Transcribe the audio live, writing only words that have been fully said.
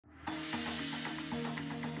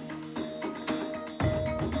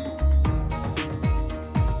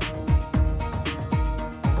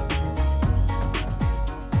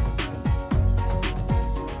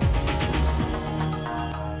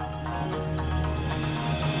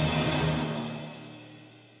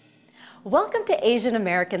Welcome to Asian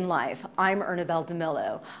American Life. I'm Ernabel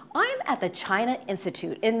Demillo. I'm at the China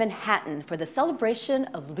Institute in Manhattan for the celebration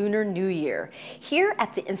of Lunar New Year. Here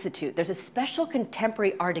at the Institute, there's a special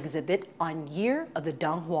contemporary art exhibit on Year of the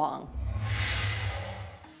Dong Huang.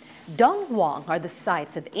 Dong Huang are the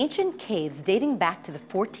sites of ancient caves dating back to the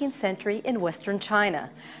 14th century in western China.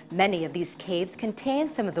 Many of these caves contain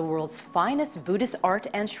some of the world's finest Buddhist art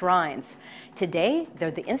and shrines. Today, they're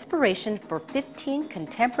the inspiration for 15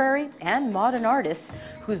 contemporary and modern artists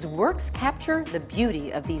whose works capture the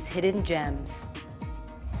beauty of these hidden gems.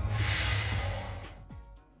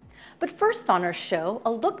 But first on our show,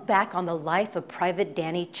 a look back on the life of Private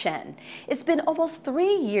Danny Chen. It's been almost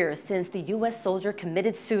 3 years since the U.S. soldier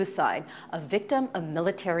committed suicide, a victim of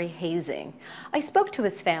military hazing. I spoke to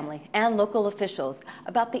his family and local officials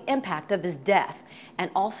about the impact of his death and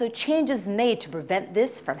also changes made to prevent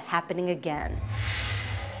this from happening again.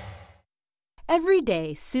 Every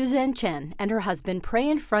day, Suzanne Chen and her husband pray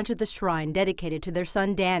in front of the shrine dedicated to their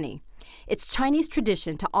son Danny. It's Chinese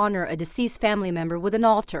tradition to honor a deceased family member with an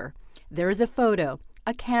altar. There is a photo,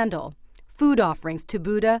 a candle, food offerings to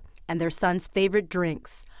Buddha, and their son's favorite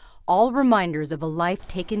drinks, all reminders of a life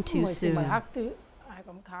taken too soon.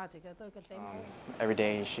 Every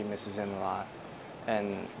day she misses him a lot.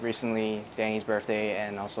 And recently, Danny's birthday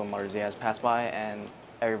and also Mother's Day has passed by, and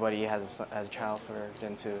everybody has a child for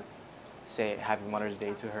them to say Happy Mother's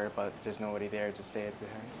Day to her, but there's nobody there to say it to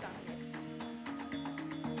her.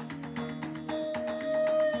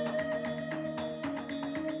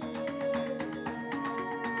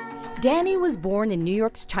 Danny was born in New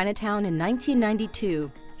York's Chinatown in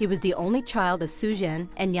 1992. He was the only child of Su Zhen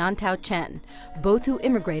and Yan Tao Chen, both who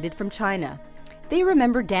immigrated from China. They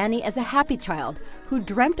remember Danny as a happy child who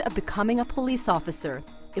dreamt of becoming a police officer.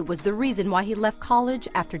 It was the reason why he left college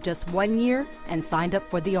after just 1 year and signed up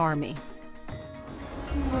for the Army.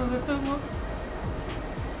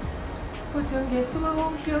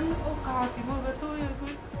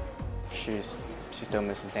 She still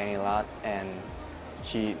misses Danny a lot, and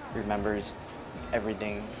she remembers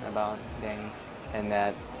everything about Danny and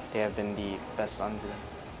that they have been the best son to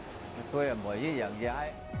them.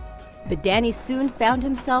 But Danny soon found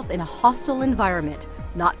himself in a hostile environment,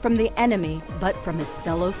 not from the enemy, but from his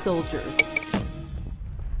fellow soldiers.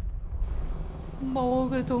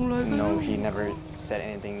 No, he never said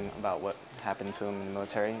anything about what happened to him in the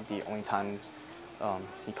military. The only time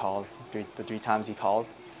he called, the 3 times he called,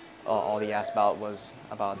 all he asked about was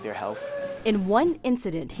about their health. In one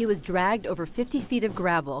incident, he was dragged over 50 feet of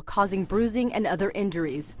gravel, causing bruising and other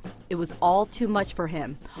injuries. It was all too much for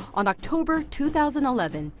him. On October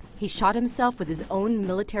 2011, he shot himself with his own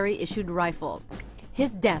military-issued rifle.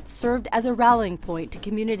 His death served as a rallying point to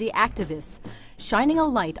community activists, shining a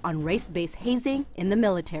light on race-based hazing in the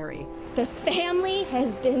military. The family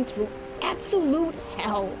has been through absolute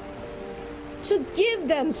hell. To give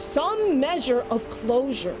them some measure of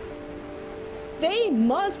closure, they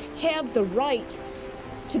must have the right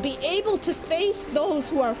to be able to face those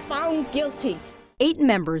who are found guilty. 8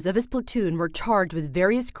 members of his platoon were charged with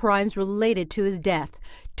various crimes related to his death.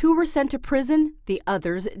 2 were sent to prison, the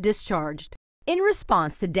others discharged. In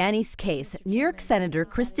response to Danny's case, New York Senator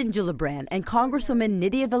Kristen Gillibrand and Congresswoman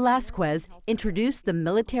Nydia Velázquez introduced the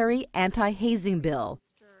Military Anti-Hazing Bill.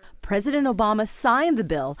 President Obama signed the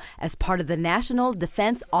bill as part of the National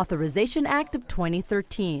Defense Authorization Act of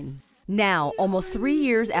 2013. Now, almost 3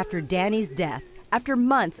 years after Danny's death, after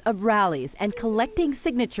months of rallies and collecting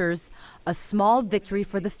signatures, a small victory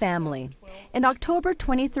for the family. In October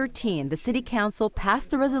 2013, the City Council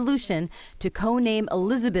passed a resolution to co-name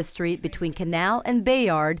Elizabeth Street between Canal and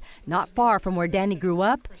Bayard, not far from where Danny grew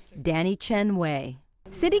up, Danny Chen Way.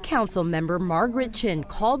 City Council member Margaret Chin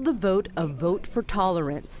called the vote a vote for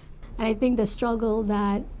tolerance. And I think the struggle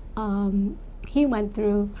that he went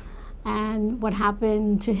through and what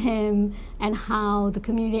happened to him and how the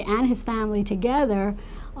community and his family together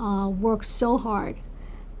worked so hard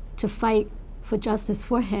to fight for justice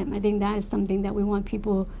for him. I think that is something that we want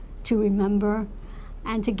people to remember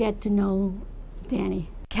and to get to know Danny.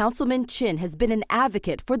 Councilman Chin has been an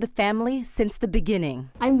advocate for the family since the beginning.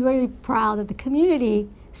 I'm really proud that the community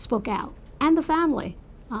spoke out and the family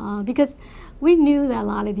because we knew that a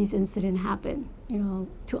lot of these incidents happen,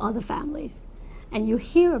 to other families. And you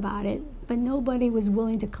hear about it, but nobody was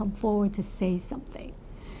willing to come forward to say something.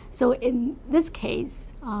 So in this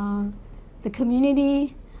case, the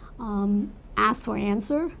community asked for an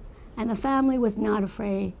answer, and the family was not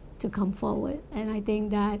afraid to come forward. And I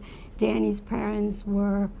think that Danny's parents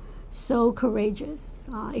were so courageous,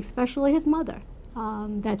 especially his mother,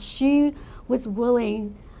 that she was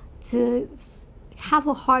willing to have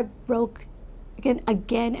her heart broke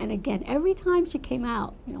again and again. Every time she came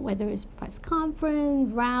out, whether it's press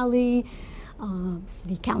conference, rally,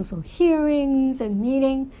 city council hearings and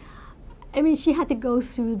meeting, I mean, she had to go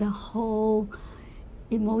through the whole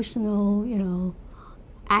emotional,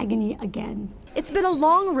 agony again. It's been a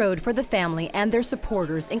long road for the family and their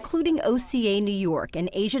supporters, including OCA New York, an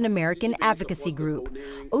Asian American advocacy group.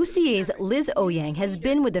 OCA's Liz Oyang has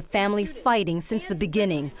been with the family fighting since the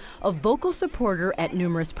beginning, a vocal supporter at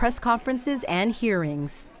numerous press conferences and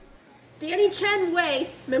hearings. Danny Chen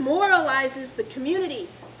Way memorializes the community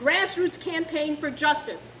grassroots campaign for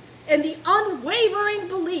justice and the unwavering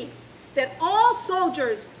belief that all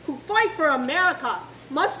soldiers who fight for America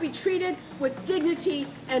must be treated with dignity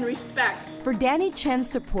and respect. For Danny Chen's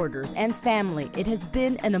supporters and family, it has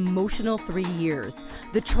been an emotional 3 years.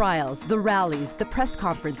 The trials, the rallies, the press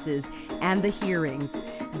conferences, and the hearings.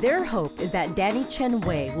 Their hope is that Danny Chen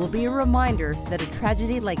Way will be a reminder that a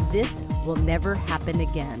tragedy like this will never happen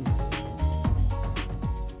again.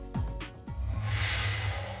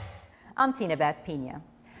 I'm Tina Beth Pena.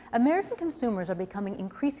 American consumers are becoming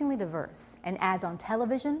increasingly diverse, and ads on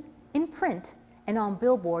television, in print, and on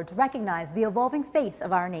billboards recognize the evolving face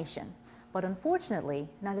of our nation, but unfortunately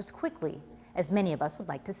not as quickly as many of us would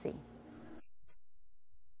like to see.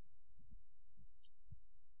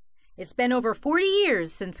 It's been over 40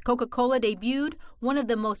 years since Coca-Cola debuted one of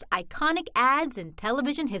the most iconic ads in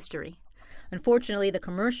television history. Unfortunately, the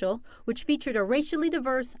commercial, which featured a racially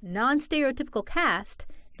diverse, non-stereotypical cast,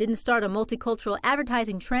 didn't start a multicultural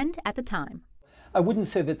advertising trend at the time. I wouldn't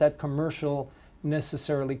say that commercial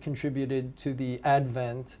necessarily contributed to the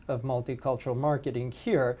advent of multicultural marketing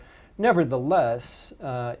here. Nevertheless,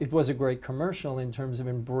 it was a great commercial in terms of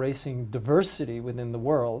embracing diversity within the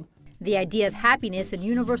world. The idea of happiness and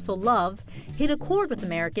universal love hit a chord with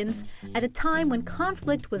Americans at a time when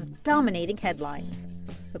conflict was dominating headlines.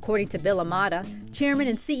 According to Bill Imada, chairman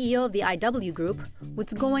and CEO of the IW Group,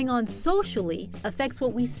 what's going on socially affects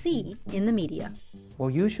what we see in the media. Well,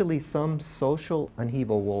 usually some social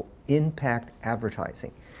upheaval will impact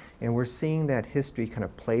advertising. And we're seeing that history kind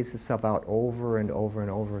of plays itself out over and over and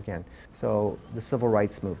over again. So the civil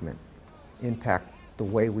rights movement impact the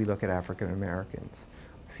way we look at African Americans.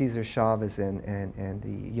 Cesar Chavez and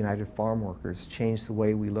the United Farm Workers changed the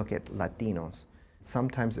way we look at Latinos.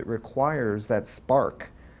 Sometimes it requires that spark,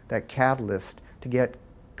 that catalyst to get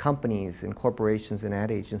companies and corporations and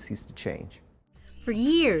ad agencies to change. For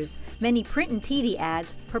years, many print and TV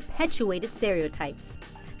ads perpetuated stereotypes,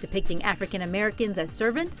 depicting African Americans as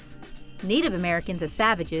servants, Native Americans as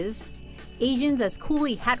savages, Asians as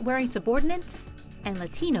coolie hat-wearing subordinates, and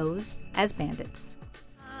Latinos as bandits.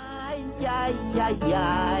 I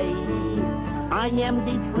am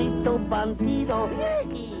the Frito Bandido.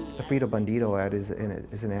 The Frito Bandido ad is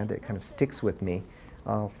an ad that kind of sticks with me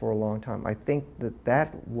for a long time. I think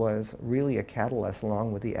that was really a catalyst,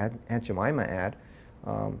 along with the Aunt Jemima ad,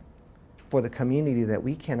 for the community, that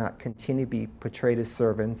we cannot continue to be portrayed as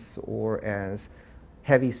servants or as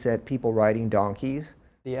heavy-set people riding donkeys.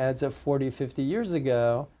 The ads of 40, 50 years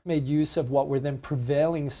ago made use of what were then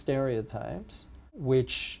prevailing stereotypes,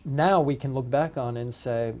 which now we can look back on and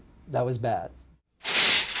say, that was bad.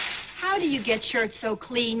 How do you get shirts so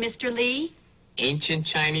clean, Mr. Lee? Ancient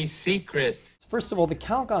Chinese secret. First of all, the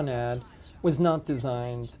Calgon ad was not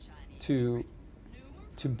designed to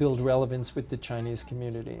build relevance with the Chinese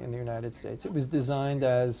community in the United States. It was designed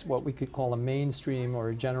as what we could call a mainstream or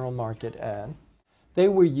a general market ad. They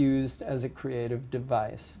were used as a creative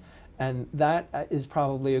device. And that is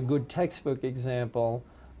probably a good textbook example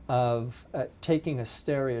of taking a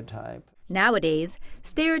stereotype. Nowadays,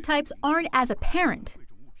 stereotypes aren't as apparent,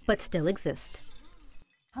 but still exist.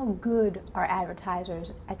 How good are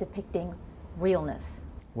advertisers at depicting realness?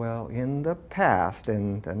 Well, in the past,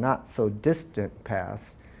 and the not so distant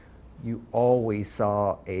past, you always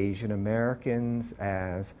saw Asian Americans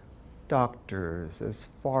as doctors, as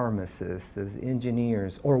pharmacists, as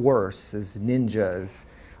engineers, or worse, as ninjas,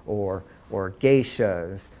 or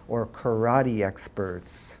geishas, or karate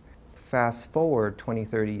experts. Fast forward 20,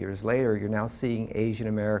 30 years later, you're now seeing Asian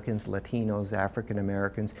Americans, Latinos, African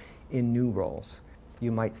Americans in new roles.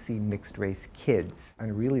 You might see mixed race kids. I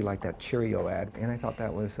really like that Cheerio ad, and I thought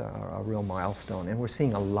that was a real milestone. And we're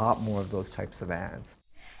seeing a lot more of those types of ads.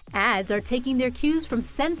 Ads are taking their cues from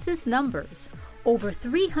census numbers. Over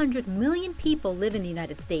 300 million people live in the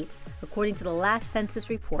United States, according to the last census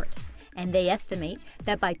report. And they estimate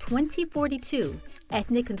that by 2042,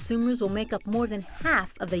 ethnic consumers will make up more than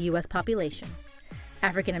half of the U.S. population.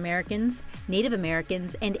 African Americans, Native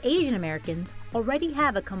Americans, and Asian Americans already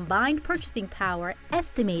have a combined purchasing power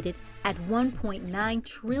estimated at $1.9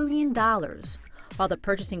 trillion, while the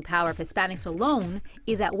purchasing power of Hispanics alone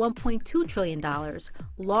is at $1.2 trillion,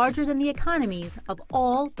 larger than the economies of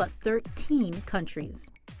all but 13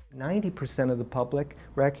 countries. 90% of the public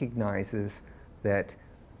recognizes that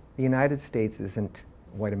the United States isn't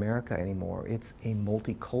white America anymore. It's a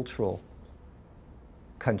multicultural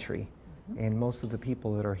country. And most of the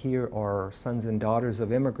people that are here are sons and daughters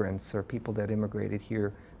of immigrants or people that immigrated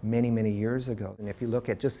here many, many years ago. And if you look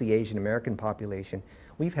at just the Asian American population,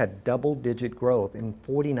 we've had double-digit growth in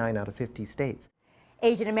 49 out of 50 states.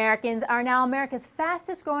 Asian Americans are now America's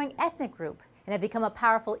fastest growing ethnic group and have become a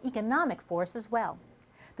powerful economic force as well.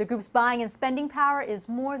 The group's buying and spending power is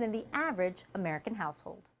more than the average American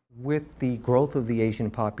household. With the growth of the Asian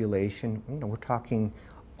population, we're talking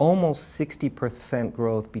almost 60%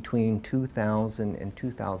 growth between 2000 and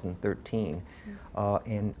 2013,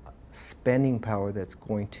 and spending power that's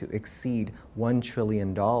going to exceed $1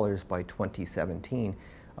 trillion by 2017.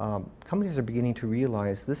 Companies are beginning to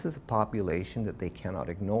realize this is a population that they cannot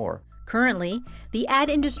ignore. Currently, the ad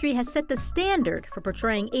industry has set the standard for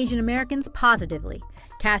portraying Asian Americans positively,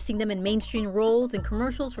 casting them in mainstream roles in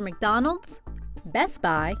commercials for McDonald's, Best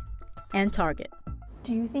Buy, and Target.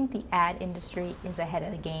 Do you think the ad industry is ahead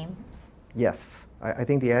of the game? Yes, I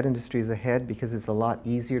think the ad industry is ahead because it's a lot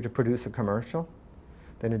easier to produce a commercial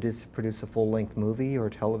than it is to produce a full-length movie or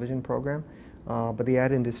television program. But the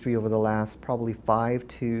ad industry over the last probably 5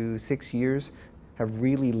 to 6 years have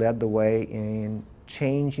really led the way in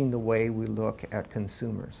changing the way we look at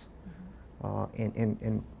consumers,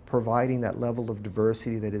 and providing that level of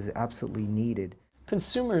diversity that is absolutely needed.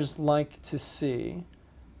 Consumers like to see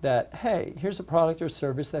that, hey, here's a product or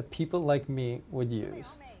service that people like me would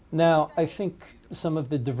use. Now, I think some of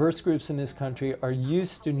the diverse groups in this country are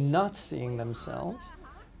used to not seeing themselves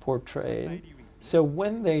portrayed. So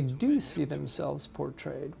when they do see themselves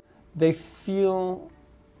portrayed, they feel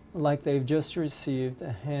like they've just received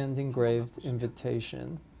a hand-engraved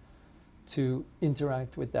invitation to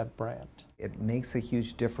interact with that brand. It makes a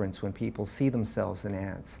huge difference when people see themselves in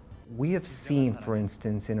ads. We have seen, for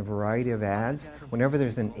instance, in a variety of ads, whenever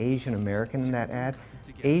there's an Asian American in that ad,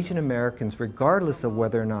 Asian Americans, regardless of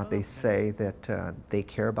whether or not they say that they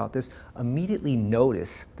care about this, immediately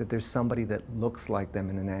notice that there's somebody that looks like them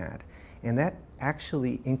in an ad. And that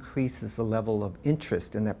actually increases the level of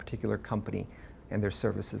interest in that particular company and their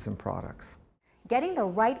services and products. Getting the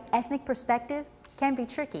right ethnic perspective can be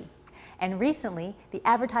tricky. And recently, the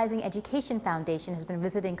Advertising Education Foundation has been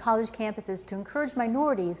visiting college campuses to encourage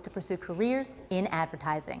minorities to pursue careers in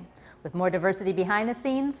advertising. With more diversity behind the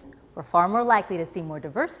scenes, we're far more likely to see more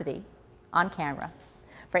diversity on camera.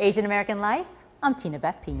 For Asian American Life, I'm Tina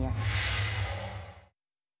Beth Pina.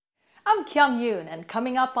 I'm Kyung Yoon, and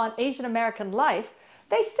coming up on Asian American Life,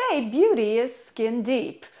 they say beauty is skin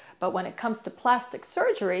deep. But when it comes to plastic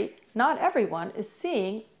surgery, not everyone is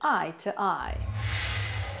seeing eye to eye.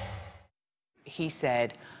 He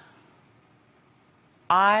said,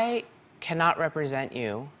 I cannot represent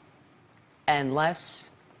you unless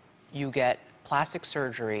you get plastic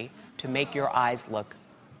surgery to make your eyes look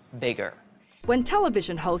bigger. When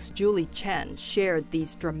television host Julie Chen shared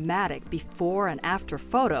these dramatic before and after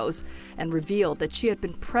photos and revealed that she had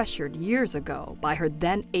been pressured years ago by her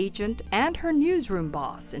then agent and her newsroom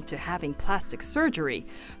boss into having plastic surgery,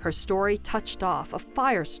 her story touched off a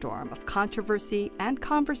firestorm of controversy and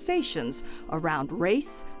conversations around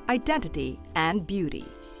race, identity, and beauty.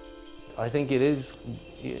 I think it is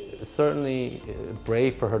certainly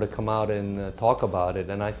brave for her to come out and talk about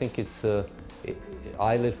it, and I think it's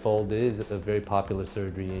eyelid fold is a very popular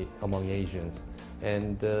surgery among Asians.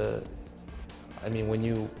 And I mean, when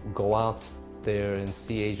you go out there and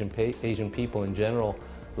see Asian people in general,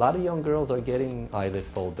 a lot of young girls are getting eyelid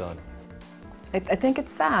fold done. I think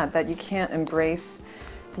it's sad that you can't embrace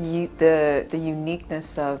the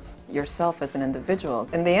uniqueness of yourself as an individual.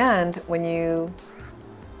 In the end, when you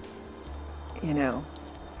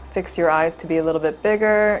fix your eyes to be a little bit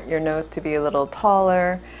bigger, your nose to be a little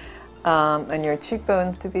taller, and your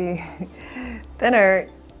cheekbones to be thinner,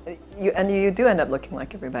 you do end up looking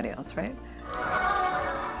like everybody else, right?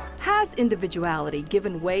 Has individuality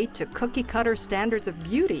given way to cookie-cutter standards of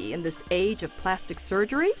beauty in this age of plastic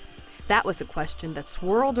surgery? That was a question that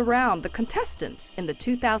swirled around the contestants in the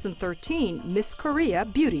 2013 Miss Korea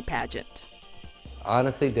beauty pageant.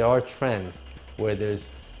 Honestly, there are trends where there's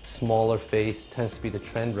smaller face tends to be the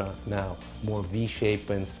trend now, more V-shape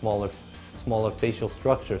and smaller facial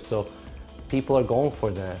structure, so people are going for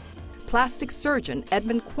that. Plastic surgeon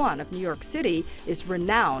Edmund Kwan of New York City is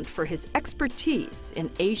renowned for his expertise in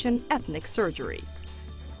Asian ethnic surgery.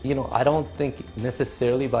 I don't think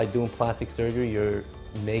necessarily by doing plastic surgery you're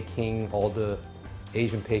making all the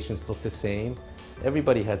Asian patients look the same.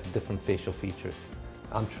 Everybody has different facial features.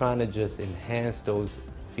 I'm trying to just enhance those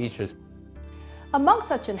features. Among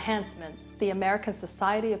such enhancements, the American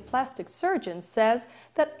Society of Plastic Surgeons says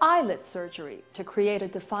that eyelid surgery to create a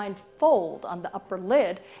defined fold on the upper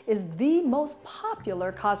lid is the most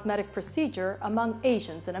popular cosmetic procedure among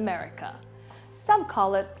Asians in America. Some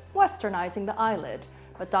call it westernizing the eyelid,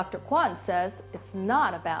 but Dr. Kwan says it's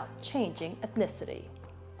not about changing ethnicity.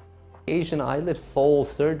 Asian eyelid fold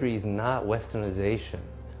surgery is not westernization.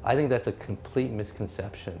 I think that's a complete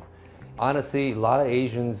misconception. Honestly, a lot of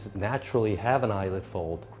Asians naturally have an eyelid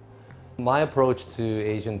fold. My approach to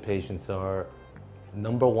Asian patients are,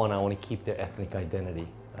 number one, I want to keep their ethnic identity.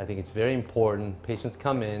 I think it's very important. Patients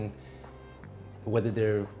come in, whether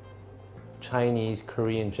they're Chinese,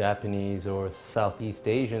 Korean, Japanese, or Southeast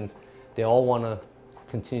Asians, they all want to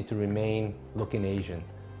continue to remain looking Asian.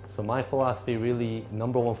 So my philosophy, really,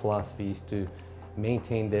 number one philosophy, is to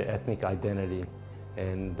maintain their ethnic identity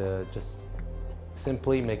and just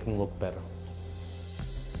simply make them look better.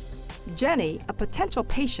 Jenny, a potential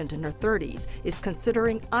patient in her 30s, is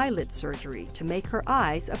considering eyelid surgery to make her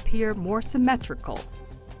eyes appear more symmetrical.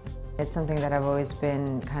 It's something that I've always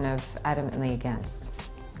been kind of adamantly against.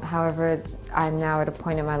 However, I'm now at a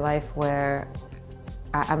point in my life where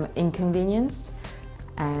I'm inconvenienced,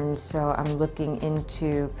 and so I'm looking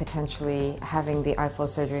into potentially having the eyefold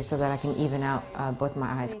surgery so that I can even out both my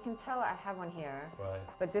eyes. So you can tell I have one here,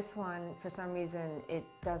 but this one, for some reason, it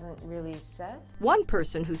doesn't really set. One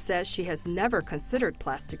person who says she has never considered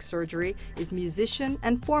plastic surgery is musician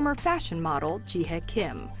and former fashion model Jihae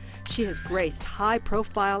Kim. She has graced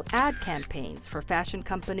high-profile ad campaigns for fashion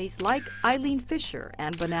companies like Eileen Fisher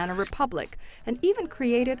and Banana Republic, and even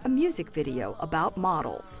created a music video about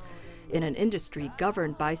models. In an industry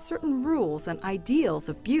governed by certain rules and ideals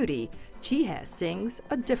of beauty, Jihae sings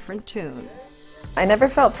a different tune. I never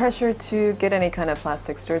felt pressure to get any kind of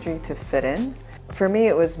plastic surgery to fit in. For me,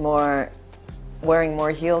 it was more wearing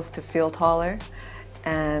more heels to feel taller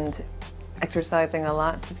and exercising a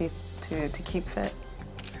lot to keep fit.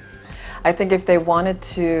 I think if they wanted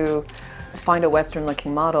to find a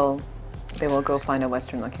Western-looking model, they will go find a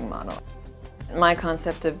Western-looking model. My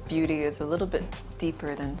concept of beauty is a little bit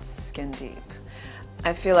deeper than skin deep.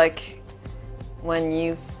 I feel like when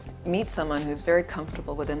you meet someone who's very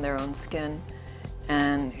comfortable within their own skin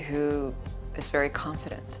and who is very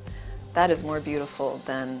confident, that is more beautiful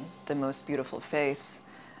than the most beautiful face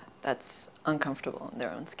that's uncomfortable in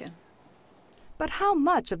their own skin. But how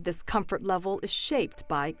much of this comfort level is shaped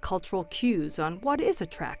by cultural cues on what is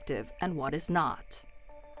attractive and what is not?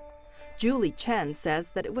 Julie Chen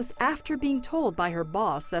says that it was after being told by her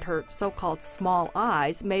boss that her so-called small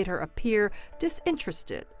eyes made her appear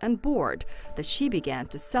disinterested and bored that she began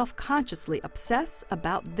to self-consciously obsess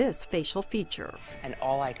about this facial feature. And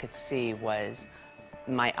all I could see was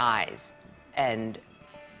my eyes. And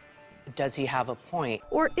does he have a point?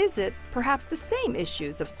 Or is it perhaps the same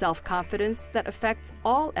issues of self-confidence that affects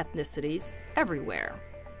all ethnicities everywhere?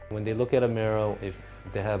 When they look at a mirror, if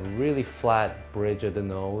they have really flat bridge of the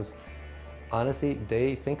nose, honestly,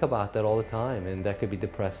 they think about that all the time, and that could be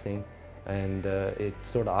depressing, and it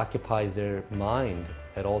sort of occupies their mind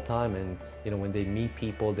at all time. And you know, when they meet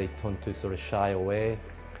people, they tend to sort of shy away.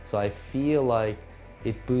 So I feel like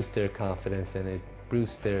it boosts their confidence, and it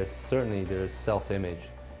boosts certainly their self-image.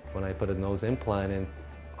 When I put a nose implant in,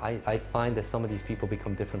 I find that some of these people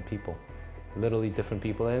become different people, literally different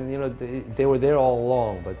people. And you know, they were there all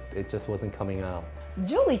along, but it just wasn't coming out.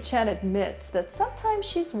 Julie Chen admits that sometimes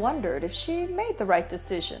she's wondered if she made the right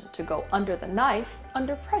decision to go under the knife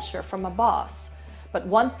under pressure from a boss. But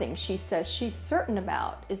one thing she says she's certain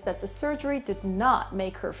about is that the surgery did not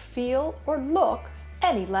make her feel or look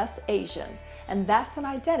any less Asian. And that's an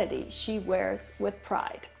identity she wears with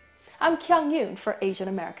pride. I'm Kyung Yoon for Asian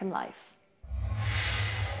American Life.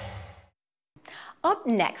 Up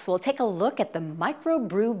next, we'll take a look at the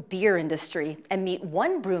microbrew beer industry and meet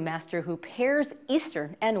one brewmaster who pairs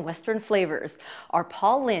Eastern and Western flavors. Our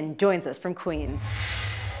Paul Lin joins us from Queens.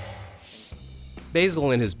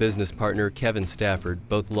 Basil and his business partner, Kevin Stafford,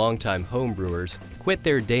 both longtime home brewers, quit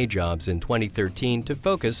their day jobs in 2013 to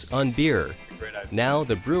focus on beer. Now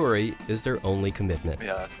the brewery is their only commitment.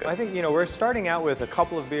 Yeah, that's good. I think, we're starting out with a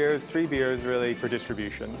couple of beers, 3 beers really for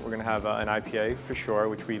distribution. We're going to have an IPA for sure,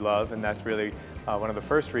 which we love, and that's really one of the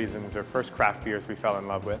first reasons or first craft beers we fell in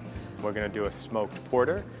love with. We're going to do a smoked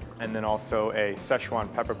porter, and then also a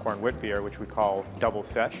Szechuan peppercorn wit beer, which we call Double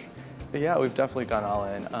Sesh. Yeah, we've definitely gone all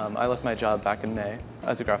in. I left my job back in May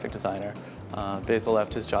as a graphic designer. Basil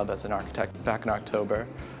left his job as an architect back in October.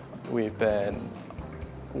 We've been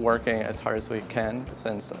working as hard as we can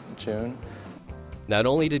since June. Not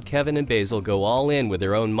only did Kevin and Basil go all in with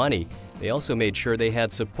their own money, they also made sure they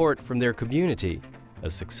had support from their community. A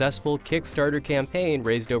successful Kickstarter campaign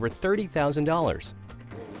raised over $30,000.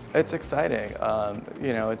 It's exciting.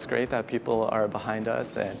 You know, it's great that people are behind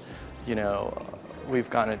us, and you know, we've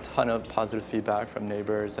gotten a ton of positive feedback from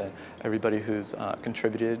neighbors and everybody who's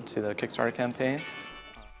contributed to the Kickstarter campaign.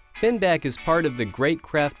 Finback is part of the great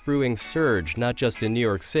craft brewing surge, not just in New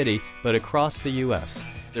York City, but across the U.S.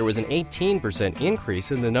 There was an 18%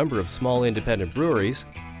 increase in the number of small independent breweries.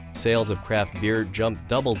 Sales of craft beer jumped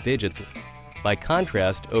double digits. By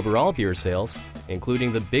contrast, overall beer sales,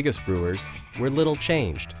 including the biggest brewers, were little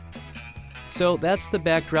changed. So that's the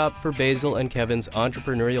backdrop for Basil and Kevin's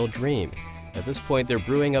entrepreneurial dream. At this point, they're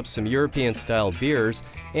brewing up some European-style beers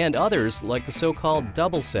and others like the so-called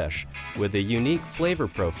double sesh with a unique flavor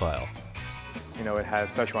profile. You know, it has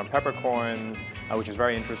Szechuan peppercorns, which is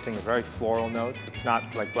very interesting, with very floral notes. It's not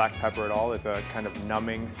like black pepper at all. It's a kind of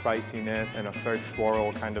numbing spiciness and a very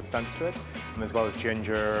floral kind of sense to it, and as well as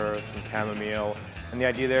ginger, some chamomile. And the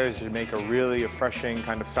idea there is to make a really refreshing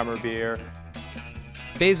kind of summer beer.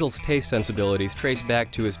 Basil's taste sensibilities trace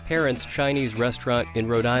back to his parents' Chinese restaurant in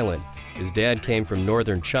Rhode Island. His dad came from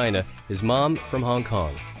northern China, his mom from Hong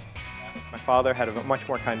Kong. My father had a much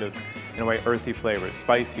more kind of, in a way, earthy flavors,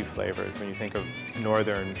 spicy flavors when you think of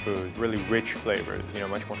northern foods, really rich flavors, you know,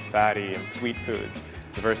 much more fatty and sweet foods,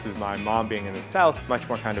 versus my mom being in the south, much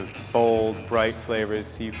more kind of bold, bright flavors,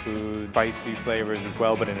 seafood, spicy flavors as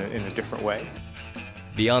well, but in a different way.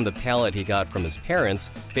 Beyond the palate he got from his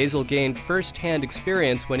parents, Basil gained first-hand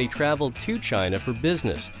experience when he traveled to China for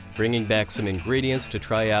business, bringing back some ingredients to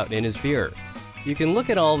try out in his beer. You can look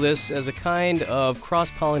at all this as a kind of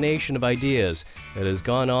cross-pollination of ideas that has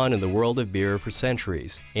gone on in the world of beer for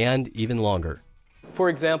centuries, and even longer. For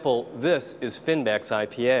example, this is Finback's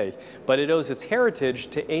IPA, but it owes its heritage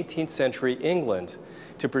to 18th century England.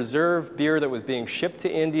 To preserve beer that was being shipped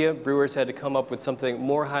to India, brewers had to come up with something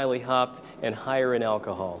more highly hopped and higher in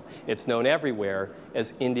alcohol. It's known everywhere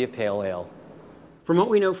as India Pale Ale. From what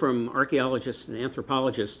we know from archaeologists and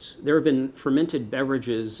anthropologists, there have been fermented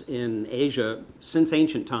beverages in Asia since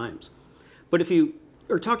ancient times. But if you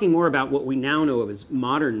are talking more about what we now know of as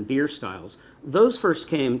modern beer styles, those first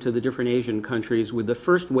came to the different Asian countries with the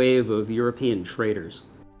first wave of European traders.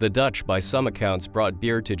 The Dutch, by some accounts, brought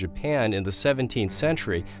beer to Japan in the 17th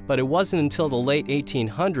century, but it wasn't until the late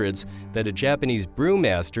 1800s that a Japanese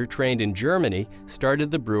brewmaster trained in Germany started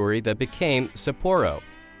the brewery that became Sapporo.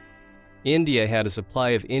 India had a supply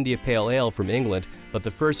of India Pale Ale from England, but the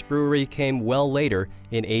first brewery came well later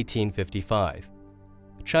in 1855.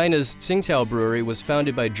 China's Tsingtao Brewery was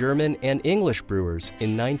founded by German and English brewers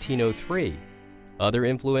in 1903. Other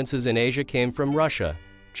influences in Asia came from Russia,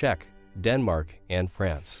 Czech, Denmark, and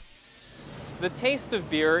France. The taste of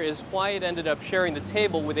beer is why it ended up sharing the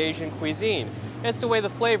table with Asian cuisine. It's the way the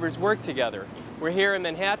flavors work together. We're here in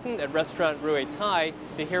Manhattan at restaurant Ruay Thai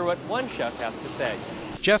to hear what one chef has to say.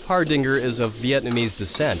 Jeff Hardinger is of Vietnamese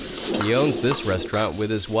descent. He owns this restaurant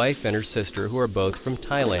with his wife and her sister, who are both from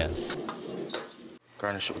Thailand.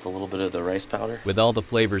 Garnish it with a little bit of the rice powder. With all the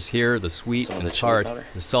flavors here, the sweet and the tart,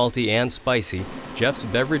 the salty and spicy, Jeff's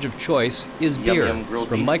beverage of choice is beer,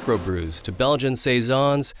 from microbrews to Belgian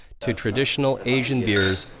saisons to traditional Asian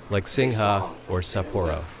beers like Singha or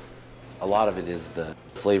Sapporo. A lot of it is the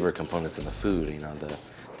flavor components in the food, you know,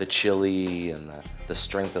 the chili and the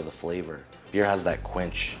strength of the flavor. Beer has that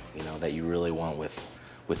quench, you know, that you really want with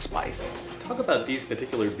spice. Talk about these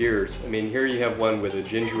particular beers. I mean, here you have one with a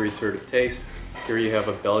gingery sort of taste. Here you have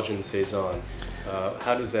a Belgian saison.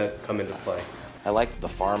 How does that come into play? I like the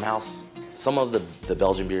farmhouse. Some of the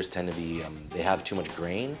Belgian beers tend to be, they have too much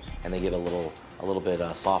grain and they get a little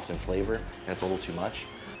bit soft in flavor, and it's a little too much.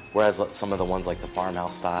 Whereas some of the ones like the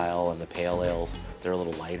farmhouse style and the pale ales, they're a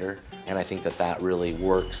little lighter. And I think that really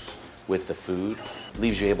works with the food.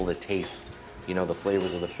 Leaves you able to taste, you know, the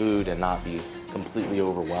flavors of the food and not be completely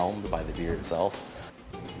overwhelmed by the beer itself.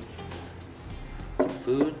 Some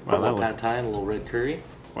food, a little pad thai and a little red curry.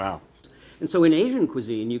 Wow. And so in Asian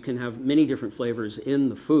cuisine, you can have many different flavors in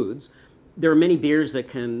the foods. There are many beers that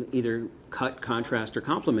can either cut, contrast, or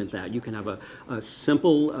complement that. You can have a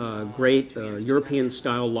simple, great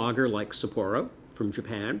European-style lager like Sapporo from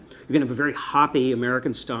Japan. You can have a very hoppy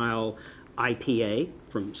American-style IPA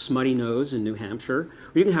from Smutty Nose in New Hampshire.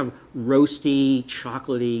 Or you can have roasty,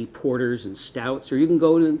 chocolatey porters and stouts, or you can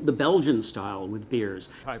go to the Belgian style with beers.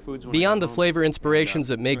 Beyond the flavor inspirations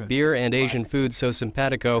that make beer and Asian food so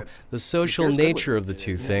simpatico, the social nature of the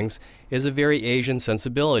two things is a very Asian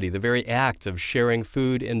sensibility, the very act of sharing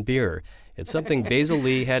food and beer. It's something Basil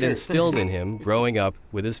Lee had instilled in him growing up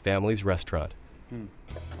with his family's restaurant.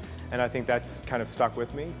 And I think that's kind of stuck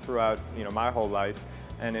with me throughout, my whole life.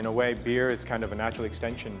 And in a way, beer is kind of a natural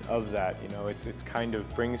extension of that. It's kind of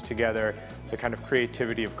brings together the kind of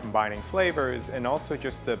creativity of combining flavors and also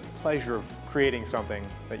just the pleasure of creating something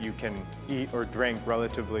that you can eat or drink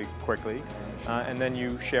relatively quickly. And then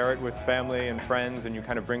you share it with family and friends, and you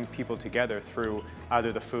kind of bring people together through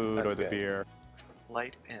either the food or the beer.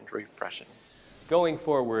 Light and refreshing. Going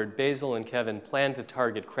forward, Basil and Kevin plan to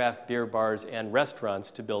target craft beer bars and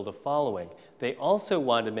restaurants to build a following. They also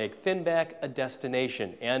want to make Finback a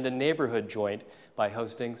destination and a neighborhood joint by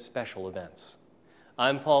hosting special events.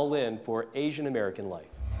 I'm Paul Lin for Asian American Life.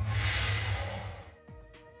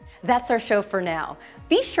 That's our show for now.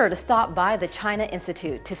 Be sure to stop by the China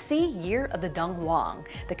Institute to see Year of the Dung Wang.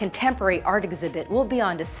 The contemporary art exhibit will be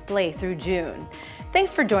on display through June.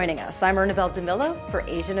 Thanks for joining us. I'm Ernabel Demillo for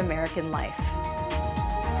Asian American Life.